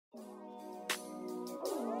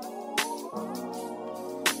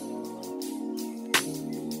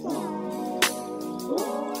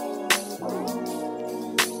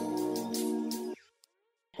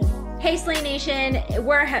Hey Slay Nation,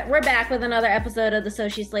 we're back with another episode of the So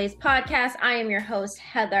She Slays podcast. I am your host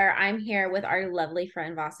Heather. I'm here with our lovely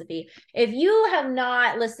friend Vasavi. If you have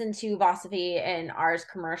not listened to Vasavi and ours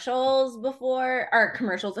commercials before, or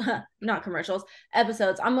commercials, not commercials,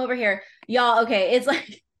 episodes, I'm over here, y'all. Okay, it's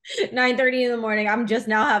like 9:30 in the morning. I'm just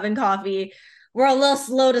now having coffee. We're a little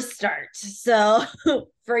slow to start, so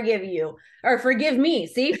forgive you or forgive me.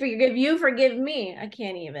 See, forgive you, forgive me. I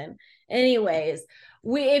can't even. Anyways.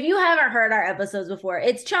 If you haven't heard our episodes before,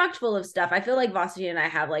 it's chocked full of stuff. I feel like Vasavi and I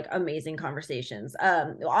have like amazing conversations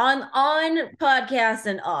on podcasts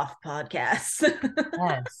and off podcasts.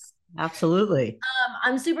 Yes, absolutely.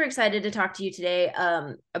 I'm super excited to talk to you today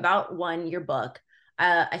about your book.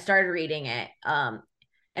 I started reading it. And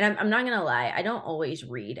I'm not gonna lie, I don't always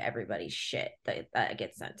read everybody's shit that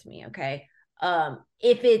gets sent to me. Okay.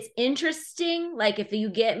 If it's interesting, like if you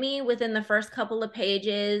get me within the first couple of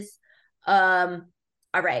pages,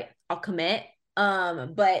 all right, I'll commit.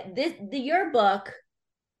 But your book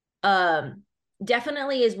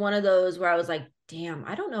definitely is one of those where I was like, damn,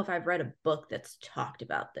 I don't know if I've read a book that's talked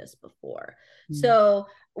about this before. So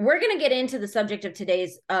we're gonna get into the subject of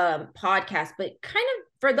today's podcast, but kind of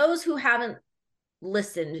for those who haven't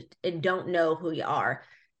listened and don't know who you are,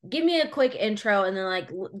 give me a quick intro and then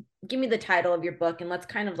like give me the title of your book and let's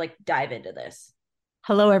kind of like dive into this.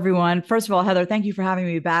 Hello, everyone. First of all, Heather, thank you for having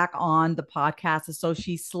me back on the podcast, the So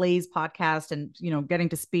She Slays podcast, and getting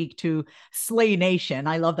to speak to Slay Nation.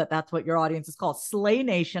 I love that. That's what your audience is called, Slay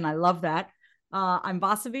Nation. I love that. I'm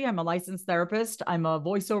Vasavi. I'm a licensed therapist. I'm a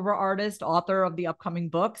voiceover artist, author of the upcoming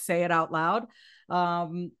book, Say It Out Loud.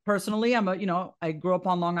 Personally, I grew up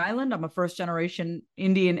on Long Island. I'm a first generation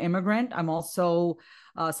Indian immigrant. I'm also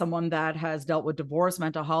someone that has dealt with divorce,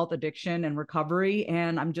 mental health, addiction, and recovery.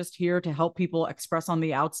 And I'm just here to help people express on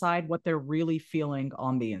the outside what they're really feeling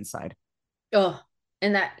on the inside. Oh,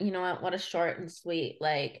 and that, you know what a short and sweet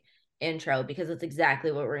like intro, because it's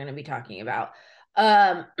exactly what we're going to be talking about.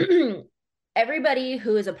 Um, everybody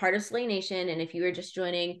who is a part of Slay Nation, and if you are just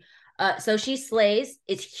joining, So She Slays,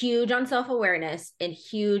 it's huge on self-awareness and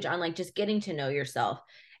huge on like just getting to know yourself.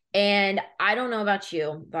 And I don't know about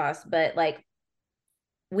you, boss, but like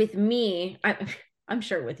with me, I'm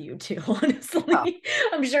sure with you too, Oh, honestly.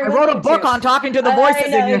 I'm sure I with wrote a you book too. on talking to the I voices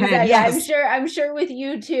in know your head. exactly. I'm Yes. sure. I'm sure with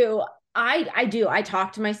you too. I do. I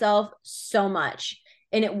talk to myself so much,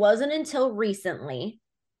 and it wasn't until recently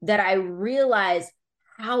that I realized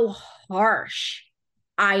how harsh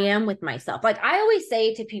I am with myself. Like I always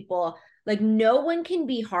say to people, like no one can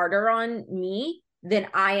be harder on me than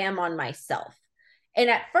I am on myself. And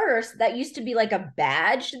at first, that used to be like a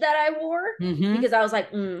badge that I wore Mm-hmm. because I was like,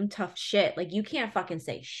 tough shit. Like you can't fucking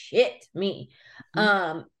say shit to me.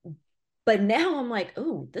 Mm-hmm. But now I'm like,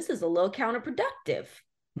 ooh, this is a little counterproductive.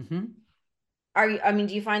 Mm-hmm. I mean,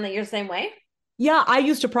 do you find that you're the same way? Yeah, I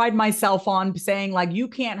used to pride myself on saying, like, you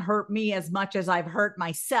can't hurt me as much as I've hurt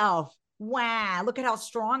myself. Wow, look at how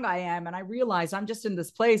strong I am. And I realized I'm just in this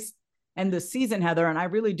place and this season, Heather. And I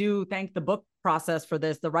really do thank the book process for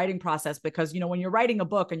this, the writing process, because, when you're writing a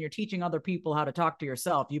book and you're teaching other people how to talk to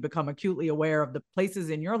yourself, you become acutely aware of the places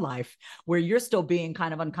in your life where you're still being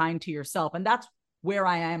kind of unkind to yourself. And that's where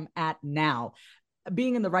I am at now.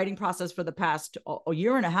 Being in the writing process for the past a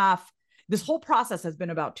year and a half, this whole process has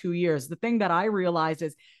been about 2 years. The thing that I realized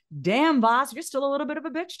is, damn, boss, you're still a little bit of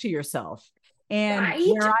a bitch to yourself. And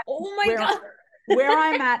Right? Oh my God. where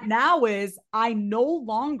I'm at now is I no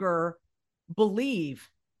longer believe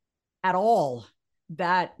at all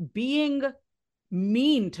that being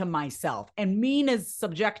mean to myself, and mean is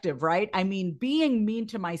subjective, right? I mean, being mean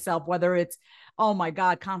to myself, whether it's, oh my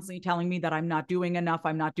God, constantly telling me that I'm not doing enough,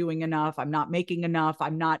 I'm not doing enough, I'm not making enough, I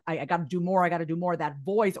got to do more, I got to do more, that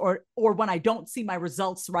voice, or when I don't see my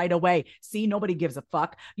results right away, see, nobody gives a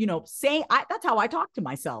fuck, that's how I talk to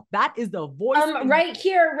myself. That is the voice. Right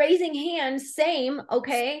here, raising hands, same.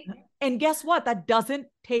 Okay. And guess what? That doesn't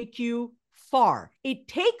take you far. It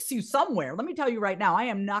takes you somewhere. Let me tell you right now, I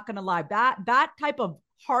am not going to lie. That type of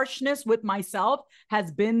harshness with myself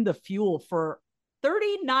has been the fuel for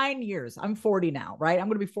 39 years. I'm 40 now, right? I'm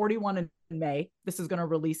going to be 41 in May. This is going to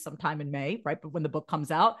release sometime in May, right? But when the book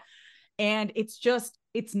comes out, and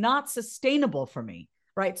it's not sustainable for me.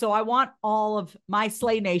 Right. So I want all of my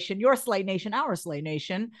Slay Nation, your Slay Nation, our Slay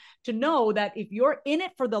Nation, to know that if you're in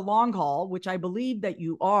it for the long haul, which I believe that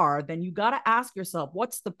you are, then you got to ask yourself,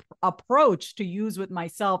 what's the approach to use with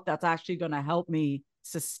myself that's actually going to help me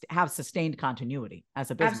have sustained continuity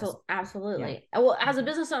as a business. Absolutely. Yeah. Well, as a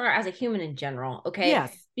business owner, as a human in general. Okay.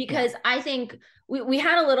 Yes. Because I think we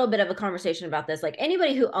had a little bit of a conversation about this. Like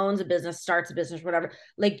anybody who owns a business, starts a business, whatever,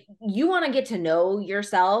 like you want to get to know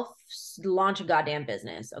yourself, launch a goddamn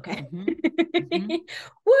business. Okay.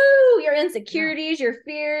 Woo, your insecurities, your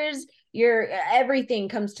fears, your everything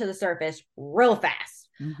comes to the surface real fast.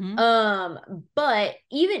 But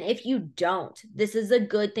even if you don't, this is a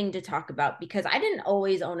good thing to talk about, because I didn't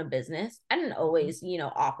always own a business. I didn't always,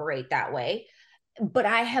 operate that way, but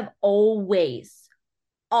I have always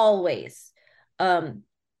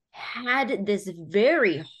had this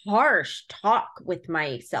very harsh talk with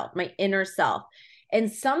myself, my inner self.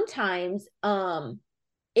 And sometimes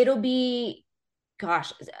it'll be,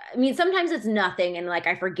 gosh, I mean, sometimes it's nothing, and like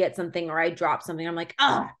I forget something or I drop something, I'm like,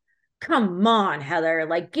 come on, Heather,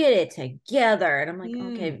 like get it together. And I'm like,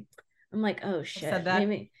 okay. I'm like, oh shit.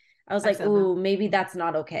 Maybe I was like, ooh, maybe that's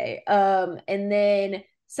not okay. And then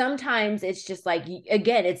sometimes it's just like,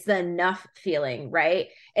 again, it's the enough feeling, right?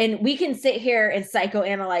 And we can sit here and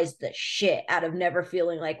psychoanalyze the shit out of never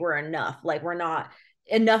feeling like we're enough, like we're not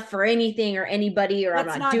enough for anything or anybody, or I'm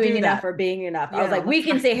not doing enough or being enough. I was like, we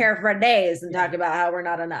can sit here for days and talk about how we're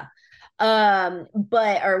not enough.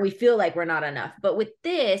 Or we feel like we're not enough. But with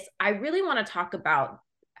this, I really want to talk about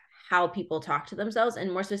how people talk to themselves,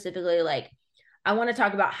 and more specifically, like I want to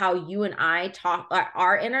talk about how you and I talk,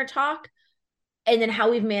 our inner talk, and then how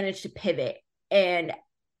we've managed to pivot and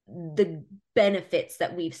the benefits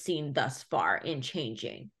that we've seen thus far in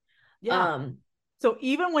changing. So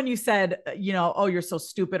even when you said, oh, you're so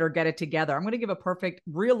stupid or get it together, I'm going to give a perfect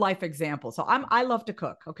real life example. So I love to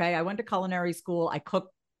cook. Okay. I went to culinary school. I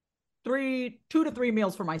cook 2 to 3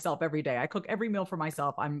 meals for myself every day. I cook every meal for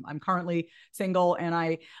myself. I'm currently single, and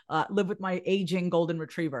I live with my aging golden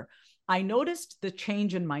retriever. I noticed the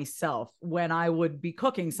change in myself when I would be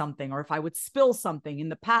cooking something, or if I would spill something. In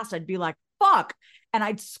the past, I'd be like, fuck. And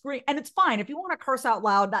I'd scream. And it's fine if you want to curse out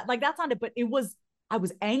loud, that's not it. But I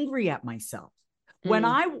was angry at myself. When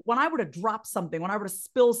I were to drop something, when I were to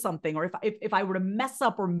spill something, or if I were to mess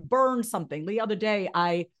up or burn something. The other day,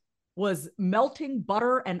 I was melting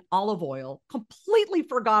butter and olive oil, completely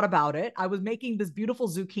forgot about it. I was making this beautiful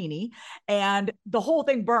zucchini, and the whole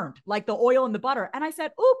thing burned, like the oil and the butter. And I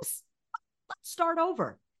said, oops, let's start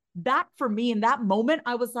over. That, for me, in that moment,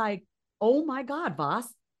 I was like, oh my God, Voss,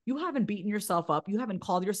 you haven't beaten yourself up. You haven't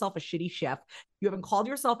called yourself a shitty chef. You haven't called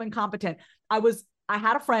yourself incompetent. I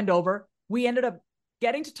had a friend over. We ended up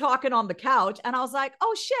getting to talking on the couch, and I was like,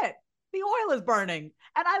 oh shit, the oil is burning.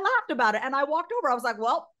 And I laughed about it, and I walked over. I was like,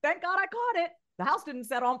 well, thank God I caught it. The house didn't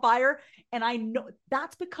set on fire. And I know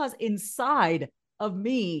that's because inside of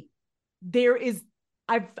me,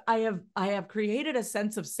 I have created a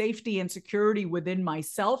sense of safety and security within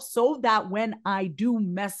myself, so that when I do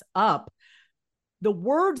mess up, the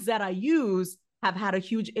words that I use have had a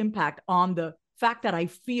huge impact on the fact that I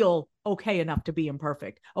feel okay enough to be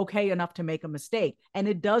imperfect, okay enough to make a mistake. And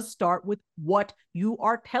it does start with what you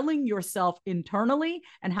are telling yourself internally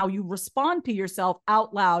and how you respond to yourself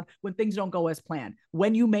out loud when things don't go as planned,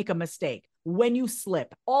 when you make a mistake, when you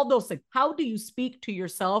slip, all those things. How do you speak to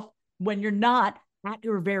yourself when you're not at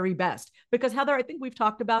your very best? Because Heather, I think we've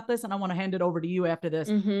talked about this, and I want to hand it over to you after this.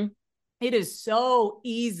 It is so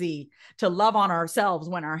easy to love on ourselves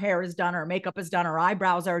when our hair is done, our makeup is done, our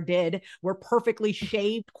eyebrows are did, we're perfectly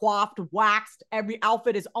shaved, coiffed, waxed. Every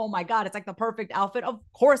outfit is, oh my God, it's like the perfect outfit. Of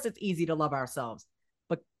course, it's easy to love ourselves.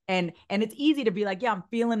 And it's easy to be like, yeah, I'm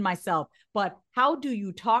feeling myself. But how do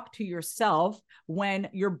you talk to yourself when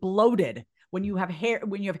you're bloated? When you have hair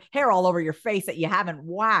all over your face that you haven't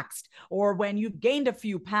waxed, or when you've gained a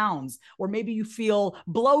few pounds, or maybe you feel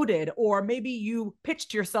bloated, or maybe you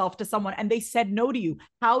pitched yourself to someone and they said no to you.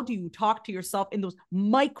 How do you talk to yourself in those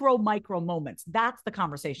micro moments? That's the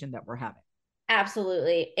conversation that we're having.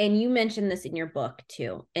 Absolutely. And you mentioned this in your book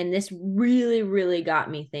too. And this really, really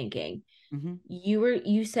got me thinking.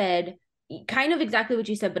 You said kind of exactly what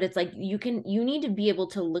you said, but it's like, you need to be able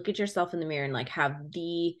to look at yourself in the mirror and like have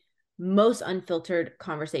the most unfiltered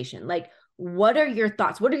conversation. Like, what are your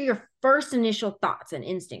thoughts? What are your first initial thoughts and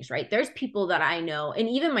instincts, right? There's people that I know, and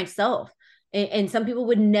even myself, and some people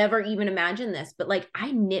would never even imagine this, but like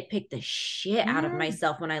I nitpick the shit out of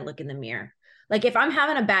myself when I look in the mirror. Like if I'm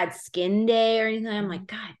having a bad skin day or anything, I'm like,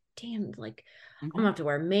 God damn, like I'm gonna have to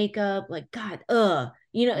wear makeup. Like, God,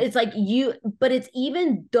 it's like but it's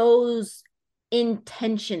even those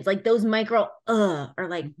intentions, like those micro, are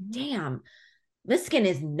like, damn, this skin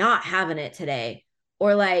is not having it today.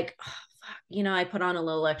 Or like, oh, I put on a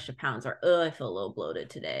little extra pounds, or I feel a little bloated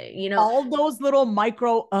today. All those little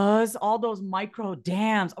micro all those micro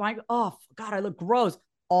damns. Oh God, I look gross.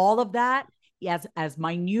 All of that, as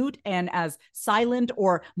minute and as silent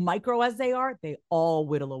or micro as they are, they all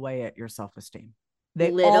whittle away at your self-esteem. They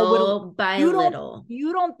all little by you little.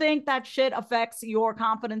 You don't think that shit affects your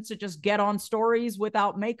confidence to just get on stories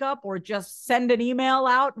without makeup or just send an email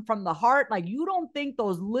out from the heart? Like, you don't think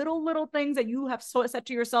those little things that you have said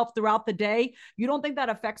to yourself throughout the day, you don't think that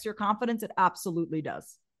affects your confidence? It absolutely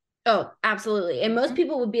does. Oh, absolutely. And most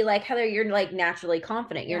people would be like, Heather, you're like naturally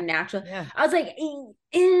confident. You're natural. Yeah. I was like,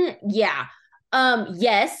 yeah.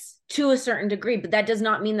 Yes, to a certain degree, but that does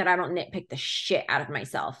not mean that I don't nitpick the shit out of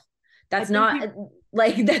myself. That's not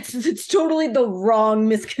like it's totally the wrong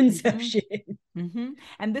misconception.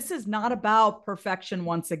 And this is not about perfection.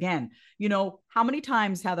 Once again, how many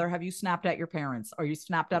times, Heather, have you snapped at your parents, or you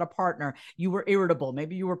snapped at a partner? You were irritable.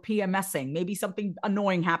 Maybe you were PMSing. Maybe something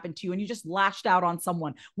annoying happened to you and you just lashed out on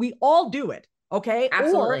someone. We all do it. Okay.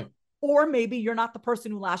 Absolutely. Or maybe you're not the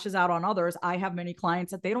person who lashes out on others. I have many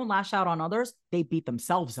clients that they don't lash out on others. They beat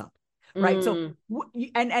themselves up. Right. So,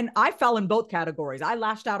 and I fell in both categories. I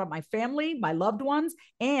lashed out at my family, my loved ones,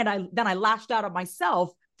 and I lashed out at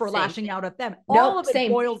myself for lashing out at them. All of it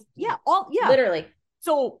boils. Yeah. Literally.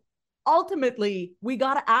 So ultimately, we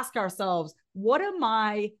got to ask ourselves, what am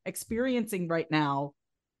I experiencing right now?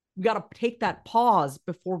 We got to take that pause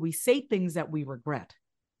before we say things that we regret.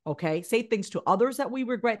 Okay. Say things to others that we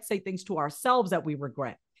regret, say things to ourselves that we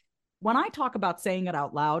regret. When I talk about saying it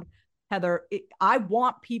out loud, Heather, I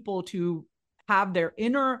want people to have their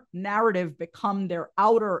inner narrative become their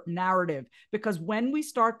outer narrative, because when we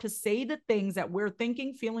start to say the things that we're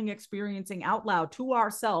thinking, feeling, experiencing out loud to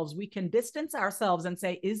ourselves, we can distance ourselves and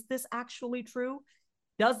say, is this actually true?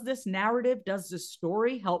 Does this narrative, does this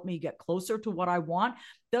story help me get closer to what I want?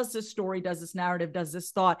 Does this story, does this narrative, does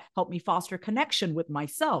this thought help me foster connection with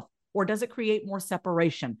myself? Or does it create more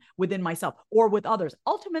separation within myself or with others?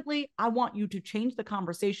 Ultimately, I want you to change the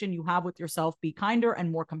conversation you have with yourself, be kinder and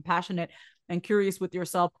more compassionate and curious with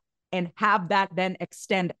yourself, and have that then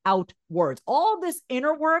extend outwards. All this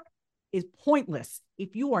inner work is pointless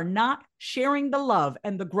if you are not sharing the love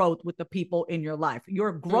and the growth with the people in your life.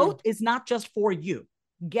 Your growth is not just for you.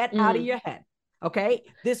 Get out of your head. Okay.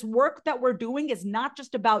 This work that we're doing is not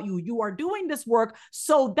just about you. You are doing this work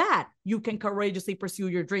so that you can courageously pursue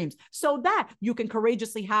your dreams, so that you can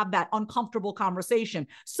courageously have that uncomfortable conversation,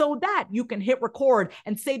 so that you can hit record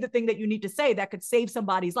and say the thing that you need to say that could save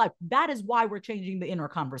somebody's life. That is why we're changing the inner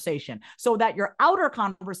conversation, so that your outer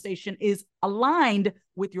conversation is aligned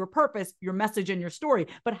with your purpose, your message, and your story.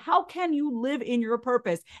 But how can you live in your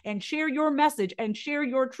purpose and share your message and share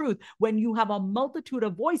your truth when you have a multitude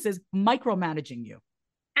of voices micromanaging you?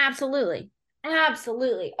 Absolutely.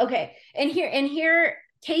 Okay. And here,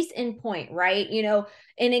 case in point, right?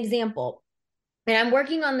 An example, and I'm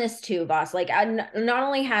working on this too, boss. Like, not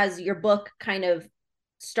only has your book kind of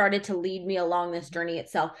started to lead me along this journey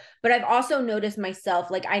itself, but I've also noticed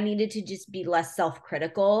myself, like, I needed to just be less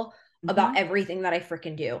self-critical about everything that I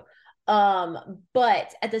freaking do.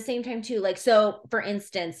 But at the same time too, like, so for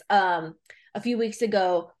instance, a few weeks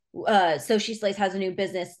ago, So She Slays has a new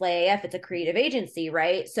business, Slay AF. It's a creative agency,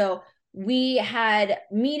 right? So we had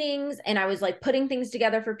meetings and I was like putting things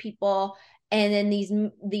together for people. And then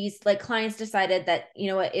these like clients decided that,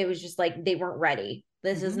 it was just like, they weren't ready.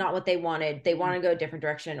 This is not what they wanted. They want to go a different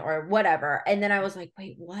direction or whatever. And then I was like,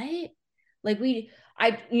 wait, what? Like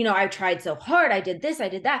I tried so hard. I did this, I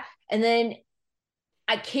did that. And then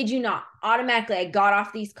I kid you not, automatically I got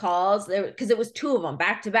off these calls because it was two of them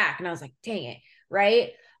back to back. And I was like, dang it. Right.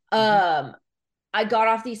 I got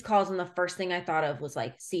off these calls and the first thing I thought of was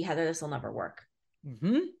like, see, Heather, this will never work.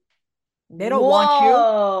 They don't want you.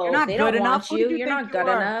 You're not good enough. You're not good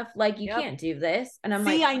enough. Like, you can't do this. And I'm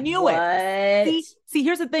like, I knew it. See,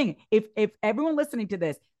 here's the thing. If everyone listening to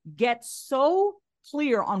this gets so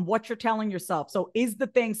clear on what you're telling yourself. So is the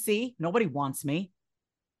thing, see, nobody wants me.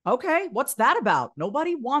 Okay. What's that about?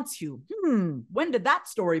 Nobody wants you. When did that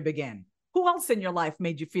story begin? Who else in your life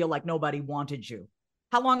made you feel like nobody wanted you?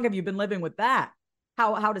 How long have you been living with that?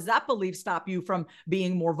 How does that belief stop you from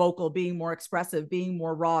being more vocal, being more expressive, being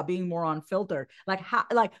more raw, being more unfiltered?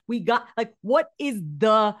 What is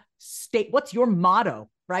the state? What's your motto,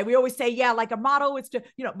 right? We always say, yeah, like a motto is to,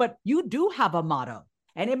 but you do have a motto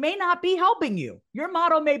and it may not be helping you. Your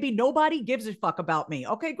motto may be nobody gives a fuck about me.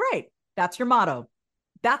 Okay, great. That's your motto.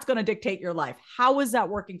 That's going to dictate your life. How is that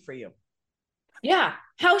working for you? Yeah.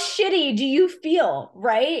 How shitty do you feel,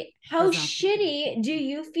 right? How shitty do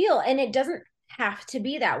you feel? And it doesn't have to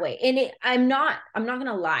be that way. And I'm not going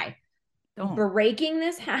to lie. Breaking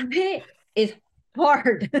this habit is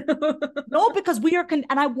hard. No, because we are, and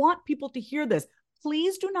I want people to hear this.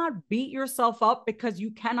 Please do not beat yourself up because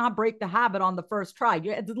you cannot break the habit on the first try.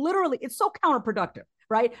 It's literally, it's so counterproductive,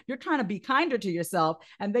 right? You're trying to be kinder to yourself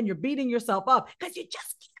and then you're beating yourself up because you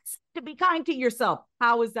just can't seem to be kind to yourself.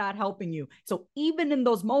 How is that helping you? So even in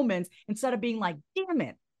those moments, instead of being like, damn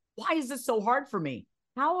it, why is this so hard for me?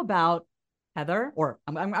 How about Heather, or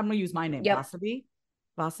I'm going to use my name, Yep. Vasavi.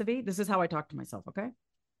 Vasavi, this is how I talk to myself, okay?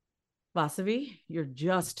 Vasavi, you're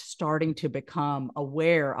just starting to become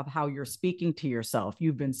aware of how you're speaking to yourself.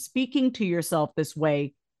 You've been speaking to yourself this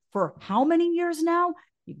way for how many years now?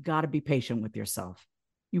 You've got to be patient with yourself.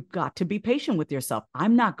 You've got to be patient with yourself.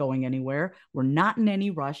 I'm not going anywhere. We're not in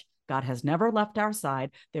any rush. God has never left our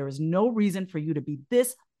side. There is no reason for you to be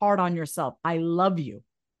this hard on yourself. I love you.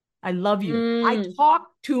 I love you. I talk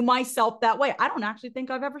to myself that way. I don't actually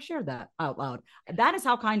think I've ever shared that out loud. That is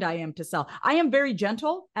how kind I am to self. I am very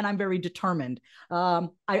gentle and I'm very determined.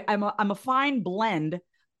 I'm a fine blend.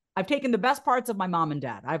 I've taken the best parts of my mom and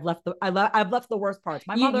dad. I've left the worst parts.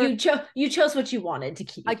 My mother, you chose what you wanted to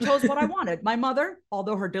keep. I chose what I wanted. My mother,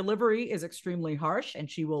 although her delivery is extremely harsh, and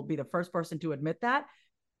she will be the first person to admit that,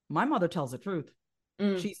 my mother tells the truth.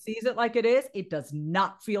 She sees it like it is. It does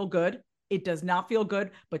not feel good. It does not feel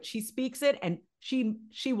good, but she speaks it, and she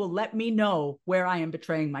will let me know where I am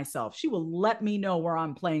betraying myself. She will let me know where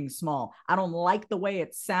I'm playing small. I don't like the way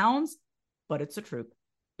it sounds, but it's the truth.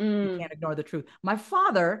 You can't ignore the truth. My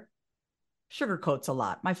father sugarcoats a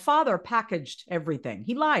lot. My father packaged everything.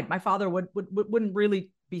 He lied. My father wouldn't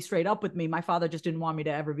really be straight up with me. My father just didn't want me to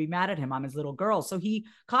ever be mad at him. I'm his little girl. So he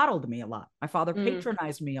coddled me a lot. My father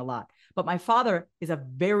patronized me a lot. But my father is a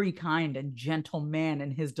very kind and gentle man in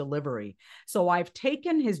his delivery. So I've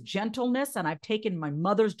taken his gentleness and I've taken my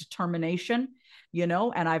mother's determination,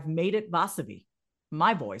 and I've made it Vasavi,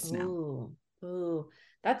 my voice now. Ooh,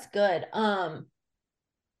 that's good.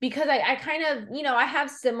 Because I kind of, I have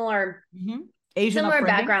similar Asian similar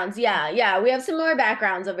backgrounds. Yeah. We have similar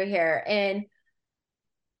backgrounds over here. And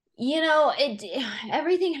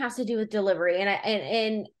everything has to do with delivery.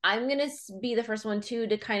 And I'm going to be the first one too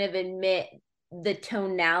to kind of admit the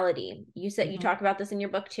tonality. You said you talk about this in your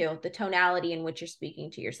book too, the tonality in which you're speaking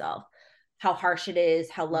to yourself, how harsh it is,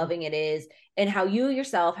 how loving it is, and how you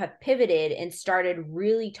yourself have pivoted and started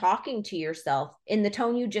really talking to yourself in the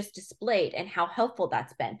tone you just displayed, and how helpful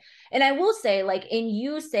that's been. And I will say, like, in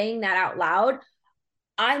you saying that out loud,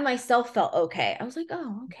 I myself felt okay. I was like,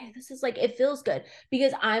 oh, okay, this is like, it feels good,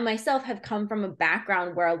 because I myself have come from a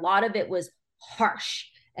background where a lot of it was harsh,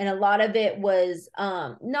 and a lot of it was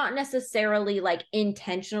not necessarily like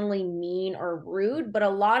intentionally mean or rude, but a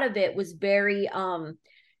lot of it was very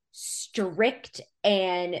strict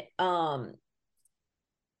and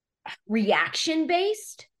reaction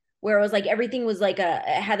based, where it was like everything was like it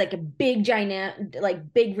had like a big giant,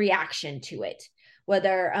 like big reaction to it,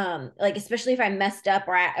 whether like, especially if I messed up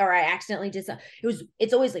or I accidentally did something,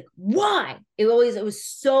 it's always like, why? It was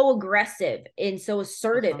so aggressive and so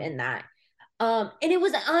assertive in that. And it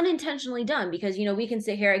was unintentionally done, because we can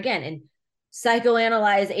sit here again and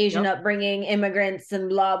psychoanalyze Asian upbringing, immigrants, and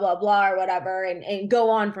blah blah blah or whatever, and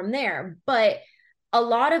go on from there. But a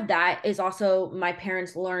lot of that is also my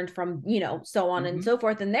parents learned from, so on and so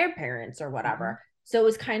forth, and their parents or whatever. So it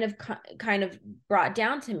was kind of brought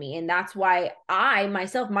down to me. And that's why I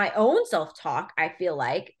myself, my own self-talk, I feel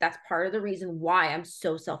like that's part of the reason why I'm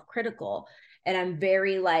so self-critical. And I'm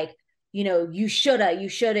very like, you shoulda,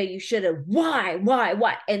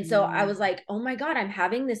 why? And so I was like, oh my God, I'm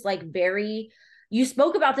having this like you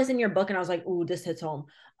spoke about this in your book, and I was like, ooh, this hits home.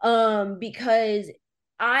 Because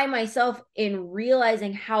I myself, in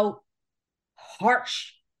realizing how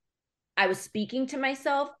harsh I was speaking to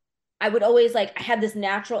myself, I would always I had this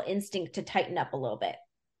natural instinct to tighten up a little bit,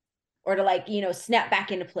 or to snap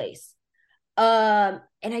back into place. And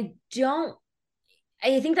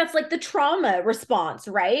I think that's like the trauma response,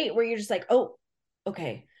 right? Where you're just like, oh,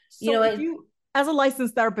 okay. So as a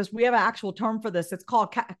licensed therapist, we have an actual term for this. It's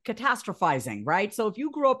called catastrophizing, right? So if you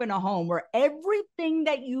grew up in a home where everything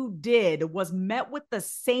that you did was met with the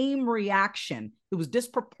same reaction, it was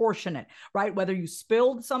disproportionate, right? Whether you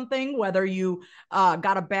spilled something, whether you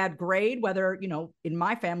got a bad grade, whether, in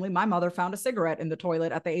my family, my mother found a cigarette in the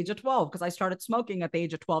toilet at the age of 12 because I started smoking at the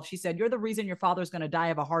age of 12. She said, you're the reason your father's going to die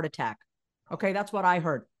of a heart attack. Okay, that's what I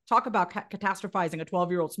heard. Talk about catastrophizing a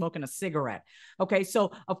 12-year-old smoking a cigarette. Okay,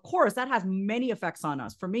 so of course that has many effects on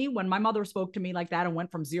us. For me, when my mother spoke to me like that and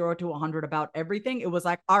went from 0 to 100 about everything, it was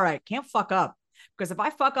like, all right, can't fuck up. Because if I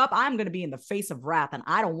fuck up, I'm going to be in the face of wrath, and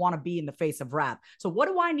I don't want to be in the face of wrath. So what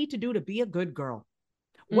do I need to do to be a good girl?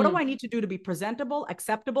 What do I need to do to be presentable,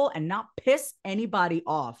 acceptable, and not piss anybody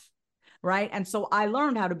off? right? And so I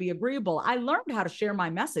learned how to be agreeable. I learned how to share my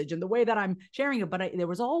message and the way that I'm sharing it, but there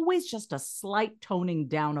was always just a slight toning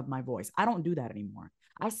down of my voice. I don't do that anymore.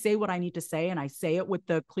 I say what I need to say, and I say it with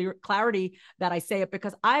the clarity that I say it,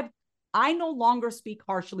 because I no longer speak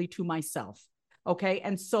harshly to myself. Okay.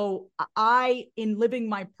 And so in living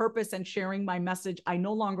my purpose and sharing my message, I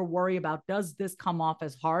no longer worry about, does this come off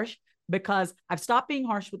as harsh? Because I've stopped being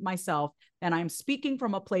harsh with myself, and I'm speaking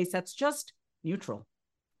from a place that's just neutral.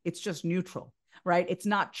 It's just neutral, right? It's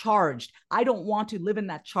not charged. I don't want to live in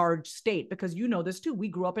that charged state, because you know this too. We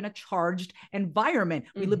grew up in a charged environment.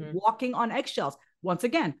 We live walking on eggshells. Once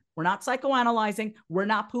again, we're not psychoanalyzing. We're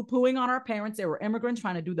not poo-pooing on our parents. They were immigrants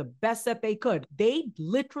trying to do the best that they could. They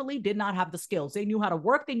literally did not have the skills. They knew how to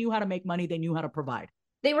work. They knew how to make money. They knew how to provide.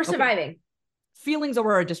 They were surviving. Okay. Feelings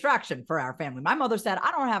were a distraction for our family. My mother said,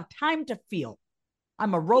 I don't have time to feel.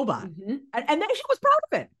 I'm a robot. And then she was proud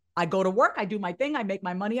of it. I go to work, I do my thing, I make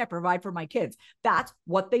my money, I provide for my kids. That's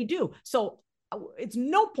what they do. So it's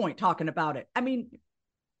no point talking about it. I mean,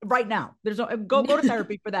 right now, there's no, go to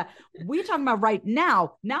therapy for that. We're talking about right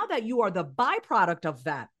now that you are the byproduct of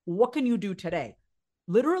that, what can you do today?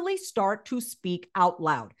 Literally start to speak out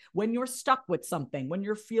loud. When you're stuck with something, when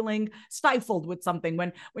you're feeling stifled with something,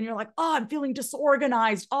 when you're like, oh, I'm feeling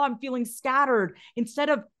disorganized, oh, I'm feeling scattered, instead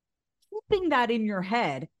of keeping that in your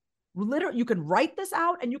head, literally, you can write this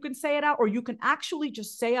out and you can say it out, or you can actually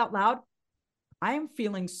just say out loud, I am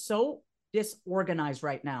feeling so disorganized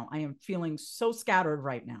right now. I am feeling so scattered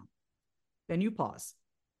right now. Then you pause.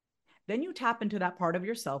 Then you tap into that part of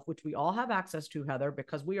yourself, which we all have access to, Heather,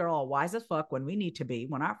 because we are all wise as fuck when we need to be.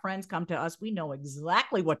 When our friends come to us, we know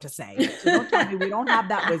exactly what to say. So don't tell me we don't have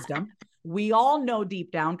that wisdom. We all know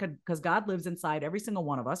deep down, because God lives inside every single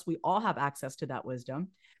one of us. We all have access to that wisdom.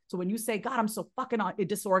 So when you say, God, I'm so fucking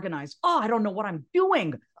disorganized. Oh, I don't know what I'm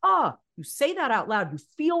doing. Oh, you say that out loud. You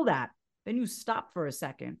feel that. Then you stop for a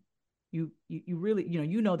second. You really,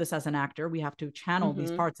 you know this as an actor. We have to channel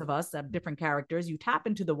these parts of us that have different characters. You tap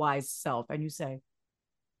into the wise self and you say,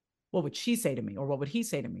 what would she say to me? Or what would he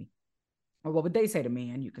say to me? Or what would they say to me?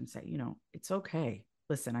 And you can say, it's okay.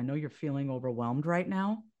 Listen, I know you're feeling overwhelmed right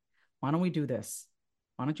now. Why don't we do this?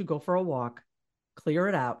 Why don't you go for a walk? Clear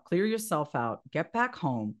it out, clear yourself out, get back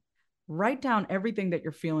home, write down everything that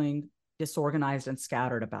you're feeling disorganized and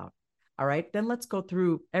scattered about. All right, then let's go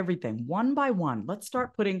through everything one by one. Let's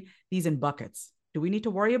start putting these in buckets. Do we need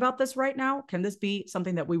to worry about this right now? Can this be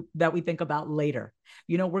something that we think about later?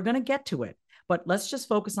 We're going to get to it, but let's just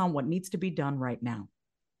focus on what needs to be done right now.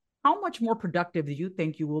 How much more productive do you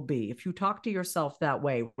think you will be if you talk to yourself that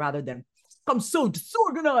way, rather than, I'm so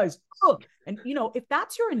disorganized? Ugh. And if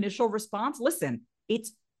that's your initial response, listen,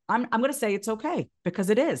 I'm going to say it's okay,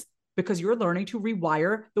 because it is, because you're learning to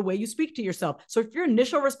rewire the way you speak to yourself. So if your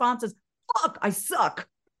initial response is, fuck, I suck.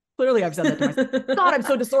 Clearly I've said that to myself. God, I'm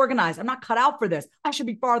so disorganized. I'm not cut out for this. I should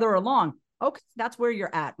be farther along. Okay. That's where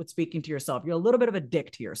you're at with speaking to yourself. You're a little bit of a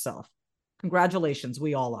dick to yourself. Congratulations.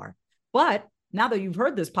 We all are. But now that you've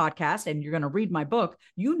heard this podcast and you're going to read my book,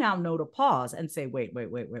 you now know to pause and say, wait.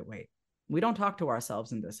 We don't talk to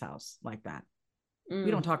ourselves in this house like that. We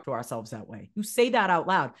don't talk to ourselves that way. You say that out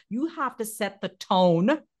loud. You have to set the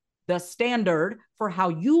tone, the standard for how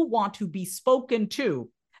you want to be spoken to.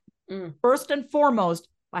 First and foremost,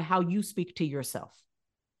 by how you speak to yourself.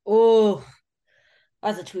 Oh,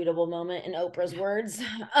 that's a tweetable moment in Oprah's words.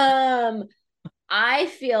 I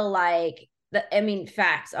feel like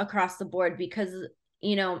facts across the board, because,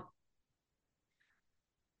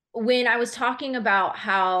 when I was talking about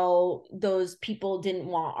how those people didn't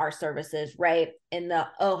want our services, right? And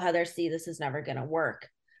Heather, see, this is never going to work.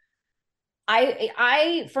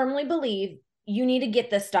 I firmly believe you need to get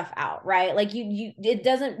this stuff out, right? Like it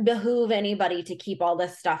doesn't behoove anybody to keep all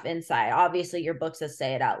this stuff inside. Obviously your book says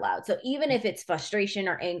say it out loud. So even if it's frustration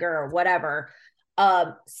or anger or whatever,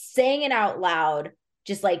 saying it out loud,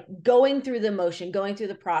 just like going through the motion, going through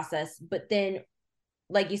the process, but then,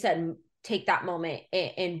 like you said, take that moment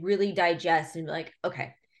and really digest and be like,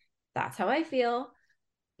 okay, that's how I feel.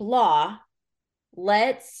 Blah.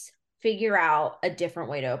 Let's figure out a different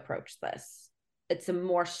way to approach this. It's a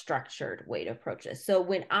more structured way to approach this. So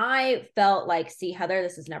when I felt like, see, Heather,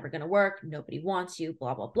 this is never going to work. Nobody wants you,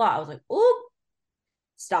 blah, blah, blah. I was like, ooh,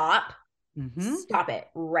 stop. Stop it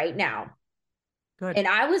right now. Good. And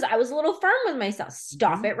I was a little firm with myself.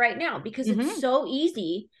 Stop it right now, because it's so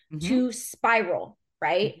easy to spiral,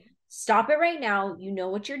 right? Stop it right now. You know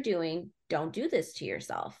what you're doing. Don't do this to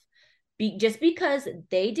yourself. Just because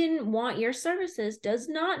they didn't want your services does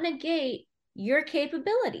not negate your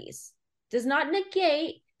capabilities, does not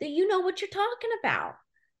negate that you know what you're talking about.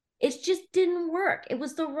 It just didn't work. It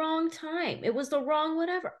was the wrong time. It was the wrong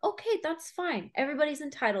whatever. Okay, that's fine. Everybody's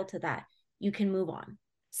entitled to that. You can move on.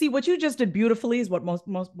 See, what you just did beautifully is what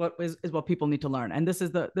is what people need to learn. And this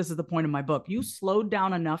is the point of my book. You slowed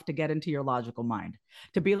down enough to get into your logical mind,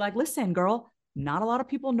 to be like, listen, girl, not a lot of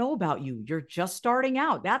people know about you. You're just starting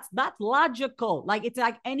out. That's logical. Like, it's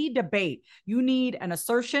like any debate. You need an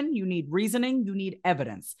assertion, you need reasoning, you need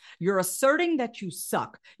evidence. You're asserting that you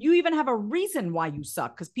suck. You even have a reason why you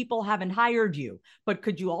suck, because people haven't hired you. But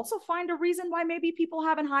could you also find a reason why maybe people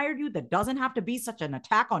haven't hired you that doesn't have to be such an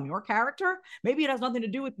attack on your character? Maybe it has nothing to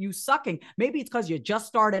do with you sucking. Maybe it's because you just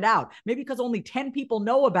started out. Maybe because only 10 people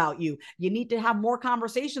know about you. You need to have more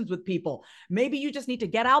conversations with people. Maybe you just need to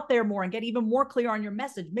get out there more and get even more clear on your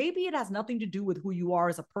message. Maybe it has nothing to do with who you are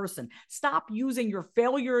as a person. Stop using your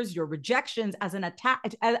failures, your rejections as an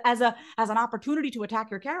attack, as an opportunity to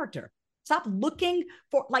attack your character. Stop looking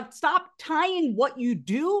for, like, stop tying what you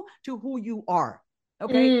do to who you are.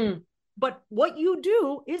 Okay. But what you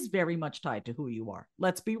do is very much tied to who you are.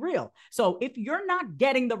 Let's be real. So if you're not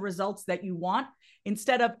getting the results that you want,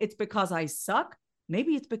 instead of it's because I suck,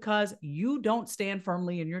 maybe it's because you don't stand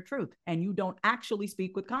firmly in your truth, and you don't actually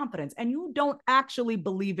speak with confidence, and you don't actually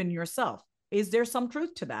believe in yourself. Is there some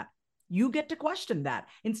truth to that? You get to question that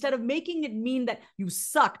instead of making it mean that you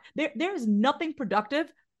suck. There is nothing productive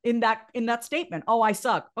in that statement. Oh, I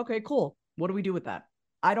suck. Okay, cool. What do we do with that?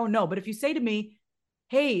 I don't know. But if you say to me,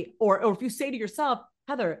 hey, or if you say to yourself,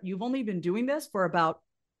 Heather, you've only been doing this for about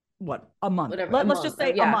what, a month. Let's just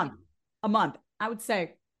say a month. I would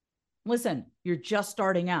say, listen, you're just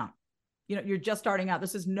starting out. You're just starting out.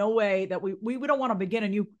 This is no way that we don't want to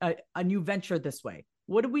begin a new venture this way.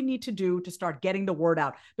 What do we need to do to start getting the word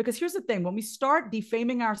out? Because here's the thing, when we start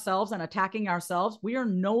defaming ourselves and attacking ourselves, we are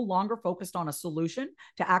no longer focused on a solution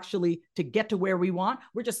to get to where we want.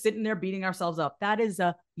 We're just sitting there beating ourselves up. That is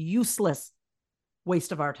a useless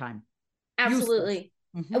waste of our time. Absolutely.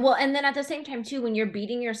 Mm-hmm. Well, and then at the same time too, when you're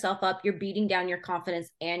beating yourself up, you're beating down your confidence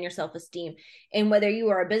and your self-esteem. And whether you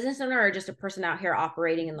are a business owner or just a person out here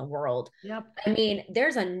operating in the world, I mean,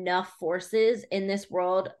 there's enough forces in this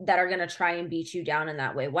world that are going to try and beat you down in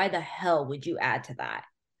that way. Why the hell would you add to that?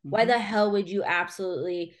 Mm-hmm. Why the hell would you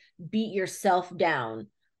absolutely beat yourself down?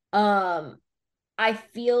 I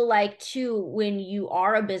feel like too, when you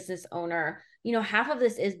are a business owner, half of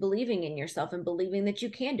this is believing in yourself and believing that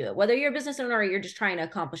you can do it, whether you're a business owner or you're just trying to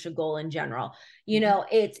accomplish a goal in general.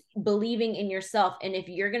 It's believing in yourself. And if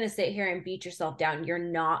you're going to sit here and beat yourself down, you're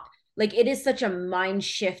not, like, it is such a mind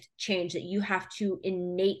shift change that you have to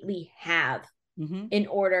innately have in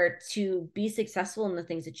order to be successful in the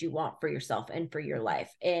things that you want for yourself and for your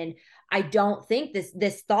life. And I don't think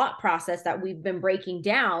this thought process that we've been breaking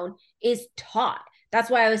down is taught.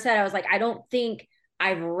 That's why I was like, I don't think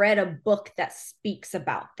I've read a book that speaks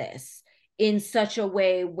about this in such a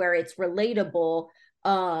way where it's relatable.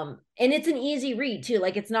 And it's an easy read too.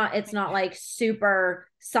 Like, it's not like super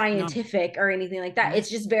scientific or anything like that. It's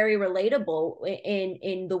just very relatable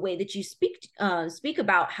in the way that you speak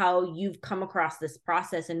about how you've come across this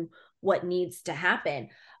process and what needs to happen.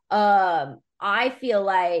 I feel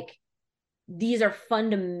like these are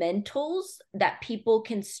fundamentals that people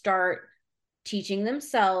can start teaching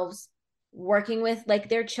themselves, working with like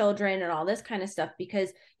their children and all this kind of stuff,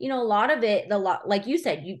 because a lot of it, like you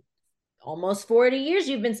said, you almost 40 years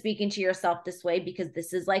you've been speaking to yourself this way, because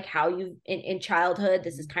this is like how you in childhood,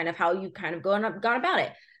 this is kind of how you kind of gone about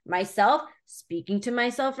it. Myself speaking to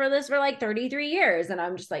myself for like 33 years, and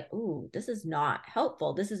I'm just like, ooh, this is not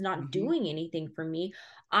helpful, this is not doing anything for me.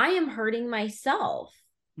 I am hurting myself.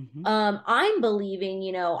 I'm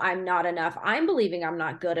believing, I'm not enough. I'm believing I'm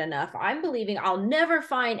not good enough. I'm believing I'll never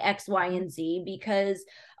find X, Y, and Z because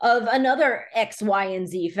of another X, Y, and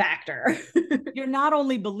Z factor. You're not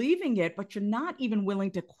only believing it, but you're not even willing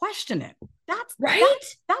to question it. That's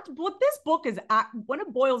right. That's what this book is. What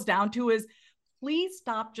it boils down to is, please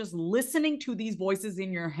stop just listening to these voices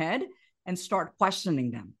in your head and start questioning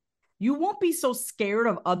them. You won't be so scared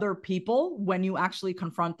of other people when you actually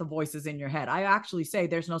confront the voices in your head. I actually say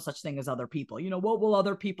there's no such thing as other people. What will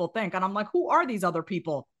other people think? And I'm like, who are these other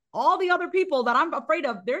people? All the other people that I'm afraid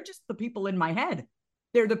of, they're just the people in my head.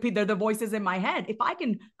 They're the voices in my head. If I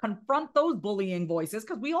can confront those bullying voices,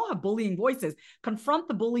 because we all have bullying voices, confront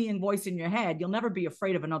the bullying voice in your head, you'll never be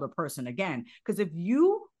afraid of another person again. Because if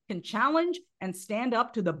you can challenge and stand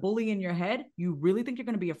up to the bully in your head, you really think you're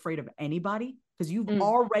going to be afraid of anybody? Because you've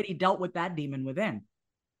already dealt with that demon within.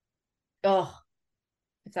 Oh,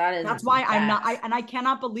 that's why I'm not, I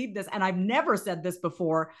cannot believe this. And I've never said this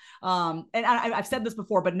before. And I've said this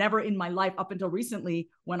before, but never in my life up until recently.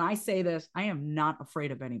 When I say this, I am not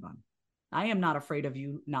afraid of anyone. I am not afraid of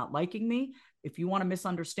you not liking me. If you want to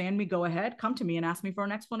misunderstand me, go ahead, come to me and ask me for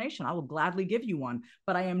an explanation. I will gladly give you one.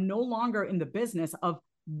 But I am no longer in the business of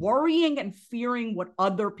worrying and fearing what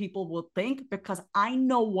other people will think, because I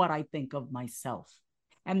know what I think of myself.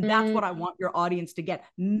 And that's what I want your audience to get.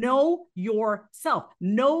 Know yourself,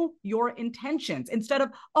 know your intentions, instead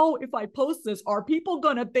of, oh, if I post this, are people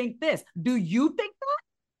going to think this? Do you think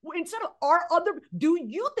that? Instead of, do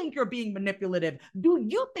you think you're being manipulative? Do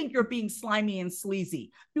you think you're being slimy and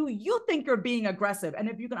sleazy? Do you think you're being aggressive? And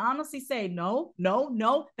if you can honestly say no, no,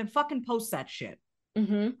 no, then fucking post that shit.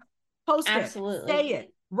 Post Absolutely. it, say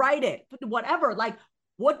it, write it, whatever. Like,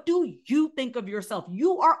 what do you think of yourself?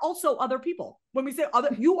 You are also other people. When we say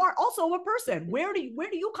other, you are also a person. Where do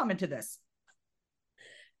you come into this?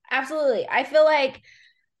 Absolutely. I feel like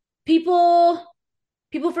people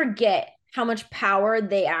forget how much power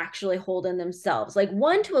they actually hold in themselves. Like,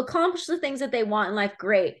 one, to accomplish the things that they want in life,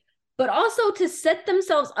 great, but also to set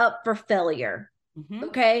themselves up for failure.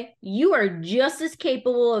 Okay, you are just as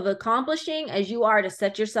capable of accomplishing as you are to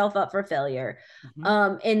set yourself up for failure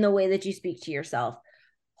in the way that you speak to yourself.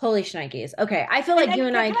 Holy shnikes. Okay, I feel like you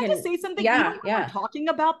and I can I just say something? Yeah, even when we're talking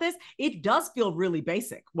about this, it does feel really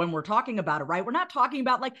basic when we're talking about it, right? We're not talking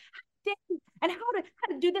about like and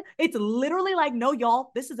how to do that. It's literally like, no,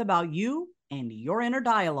 y'all, this is about you and your inner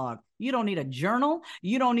dialogue. You don't need a journal.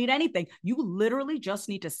 You don't need anything. You literally just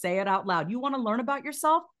need to say it out loud. You want to learn about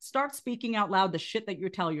yourself? Start speaking out loud the shit that you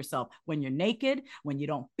tell yourself when you're naked, when you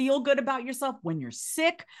don't feel good about yourself, when you're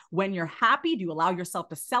sick, when you're happy. Do you allow yourself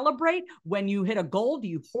to celebrate? When you hit a goal, do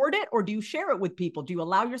you hoard it or do you share it with people? Do you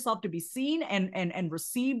allow yourself to be seen and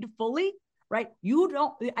received fully? Right? You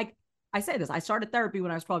don't. I say this, I started therapy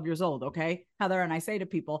when I was 12 years old, okay, Heather? And I say to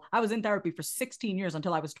people, I was in therapy for 16 years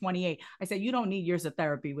until I was 28. I say, you don't need years of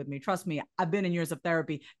therapy with me. Trust me, I've been in years of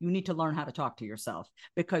therapy. You need to learn how to talk to yourself,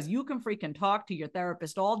 because you can freaking talk to your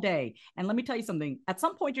therapist all day. And let me tell you something, at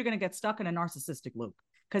some point, you're going to get stuck in a narcissistic loop,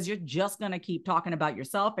 because you're just going to keep talking about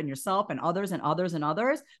yourself and others and others and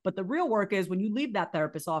others. But the real work is when you leave that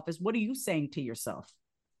therapist's office, what are you saying to yourself?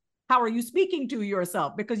 How are you speaking to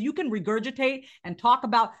yourself? Because you can regurgitate and talk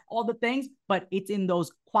about all the things, but it's in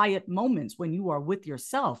those quiet moments when you are with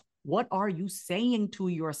yourself. What are you saying to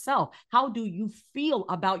yourself? How do you feel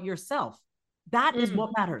about yourself? That is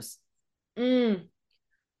what matters.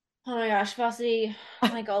 Oh my gosh, Varsity,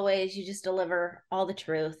 like always, you just deliver all the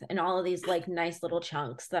truth and all of these like nice little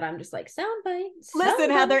chunks that I'm just like, sound bites.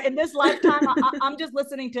 Listen, Heather, in this lifetime, I'm just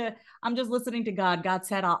listening to God. God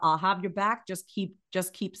said, I'll have your back. Just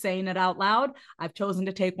keep saying it out loud. I've chosen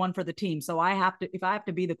to take one for the team. So if I have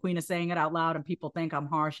to be the queen of saying it out loud and people think I'm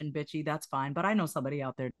harsh and bitchy, that's fine. But I know somebody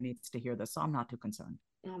out there needs to hear this, so I'm not too concerned.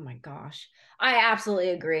 Oh my gosh. I absolutely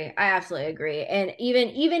agree. And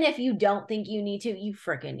even if you don't think you need to, you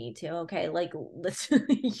freaking need to. Okay. Like, listen,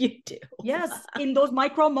 you do. Yes. In those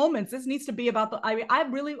micro moments, this needs to be about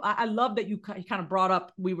I love that you kind of brought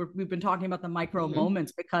up, we've been talking about the micro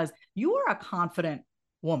moments, because you are a confident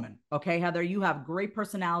woman. Okay, Heather, you have great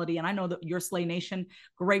personality. And I know that your Slay Nation,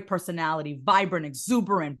 great personality, vibrant,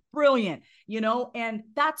 exuberant, brilliant, and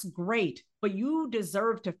that's great. But you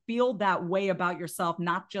deserve to feel that way about yourself,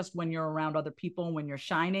 not just when you're around other people, when you're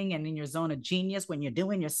shining and in your zone of genius, when you're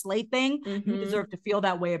doing your Slay thing. You deserve to feel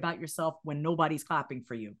that way about yourself when nobody's clapping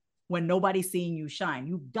for you, when nobody's seeing you shine.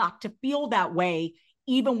 You've got to feel that way,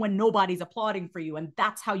 even when nobody's applauding for you. And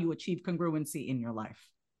that's how you achieve congruency in your life.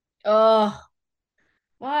 Oh,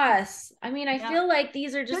 boss. I mean, I feel like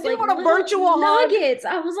these are just like a virtual nuggets.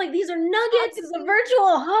 I was like, these are nuggets. It's a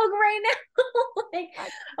virtual hug right now.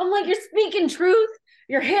 I'm like, you're speaking truth.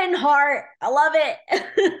 You're hitting heart. I love it.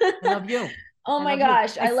 I love you. Oh my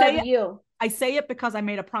gosh. I love you. I say it because I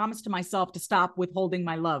made a promise to myself to stop withholding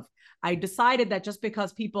my love. I decided that just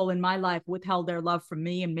because people in my life withheld their love from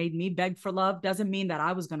me and made me beg for love doesn't mean that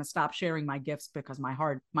I was going to stop sharing my gifts, because my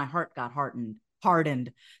heart got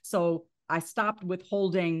hardened. So I stopped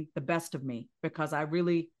withholding the best of me, because I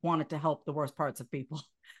really wanted to help the worst parts of people,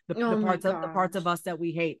 the parts of us that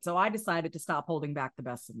we hate. So I decided to stop holding back the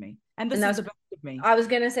best of me. And this is the best of me. I was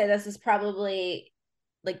going to say, this is probably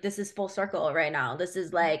like, this is full circle right now. This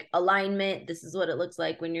is like alignment. This is what it looks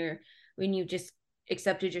like when you just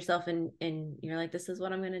accepted yourself and you're like, this is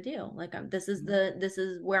what I'm going to do. Like, this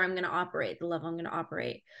is where I'm going to operate, the level I'm going to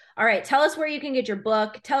operate. All right. Tell us where you can get your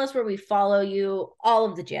book. Tell us where we follow you, all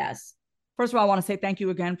of the jazz. First of all, I want to say thank you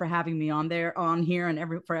again for having me on here,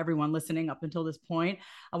 and for everyone listening up until this point.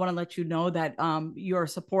 I want to let you know that your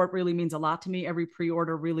support really means a lot to me. Every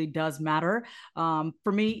pre-order really does matter.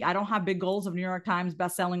 For me, I don't have big goals of New York Times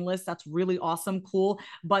bestselling list. That's really awesome, cool,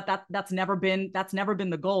 but that's never been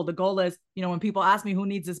the goal. The goal is, when people ask me who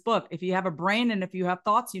needs this book, if you have a brain and if you have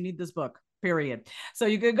thoughts, you need this book. Period. So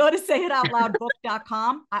you can go to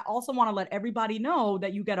sayitoutloudbook.com. I also want to let everybody know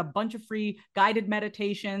that you get a bunch of free guided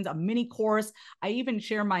meditations, a mini course. I even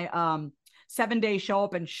share my 7-day show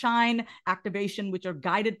up and shine activation, which are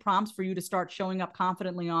guided prompts for you to start showing up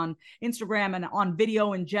confidently on Instagram and on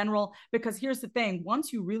video in general. Because here's the thing,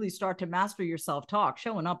 once you really start to master your self-talk,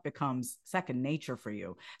 showing up becomes second nature for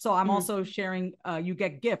you. So I'm also sharing, you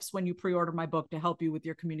get gifts when you pre-order my book to help you with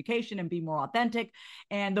your communication and be more authentic.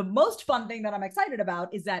 And the most fun thing that I'm excited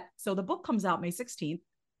about is that, so the book comes out May 16th.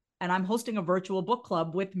 And I'm hosting a virtual book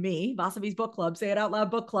club with me, Vasavi's Book Club, Say It Out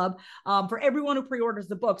Loud Book Club, for everyone who pre-orders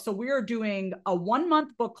the book. So we are doing a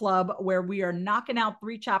 1-month book club where we are knocking out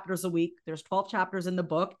 3 chapters a week. There's 12 chapters in the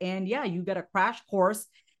book. And yeah, you get a crash course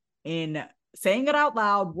in saying it out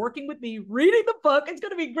loud, working with me, reading the book. It's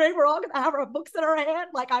going to be great. We're all going to have our books in our hand.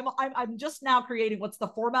 Like I'm just now creating what's the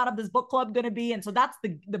format of this book club going to be. And so that's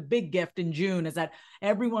the big gift in June, is that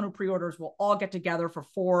everyone who pre-orders will all get together for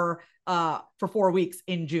 4 weeks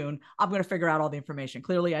in June. I'm going to figure out all the information.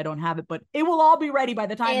 Clearly I don't have it, but it will all be ready by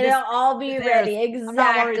the time it'll all be ready.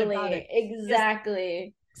 Exactly.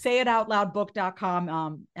 Exactly.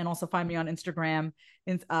 Sayitoutloudbook.com, and also find me on Instagram.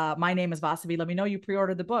 My name is Vasavi. Let me know you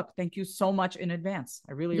pre-ordered the book. Thank you so much in advance.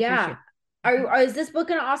 I really appreciate it. Is this book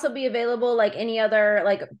going to also be available like any other,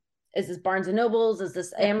 like, is this Barnes and Nobles? Is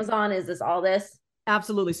this Amazon? Is this all this?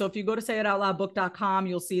 Absolutely. So if you go to sayitoutloudbook.com,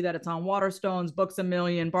 you'll see that it's on Waterstones, Books A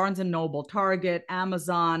Million, Barnes and Noble, Target,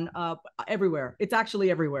 Amazon, everywhere. It's actually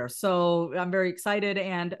everywhere. So I'm very excited.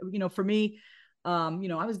 And, for me,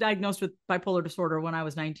 I was diagnosed with bipolar disorder when I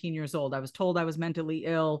was 19 years old. I was told I was mentally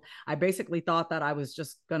ill. I basically thought that I was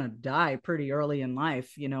just going to die pretty early in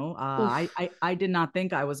life. I did not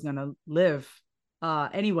think I was going to live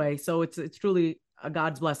anyway. So it's truly a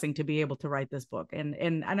God's blessing to be able to write this book.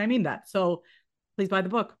 And I mean that. So please buy the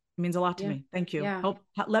book. It means a lot to me. Thank you. Yeah.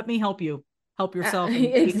 Let me help you. Help yourself and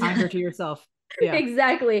be kinder to yourself. Yeah.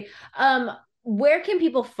 Exactly. Where can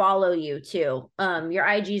people follow you too? Your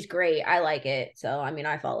IG is great. I like it. So,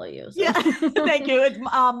 I follow you. So. Yeah. Thank you. It's,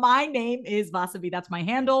 my name is Vasavi. That's my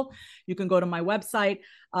handle. You can go to my website.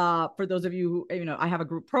 For those of you who, I have a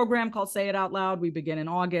group program called Say It Out Loud. We begin in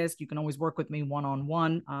August. You can always work with me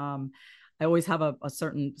one-on-one. I always have a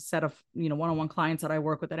certain set of, one-on-one clients that I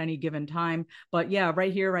work with at any given time. But yeah,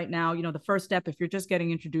 right here, right now, the first step, if you're just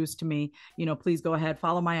getting introduced to me, please go ahead,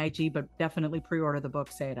 follow my IG, but definitely pre-order the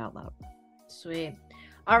book, Say It Out Loud. Sweet.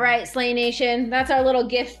 All right, Slay Nation, that's our little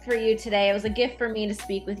gift for you today. It was a gift for me to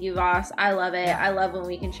speak with you, Voss. I love it. I love when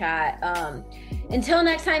we can chat. Until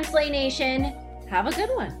next time, Slay Nation, have a good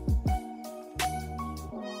one.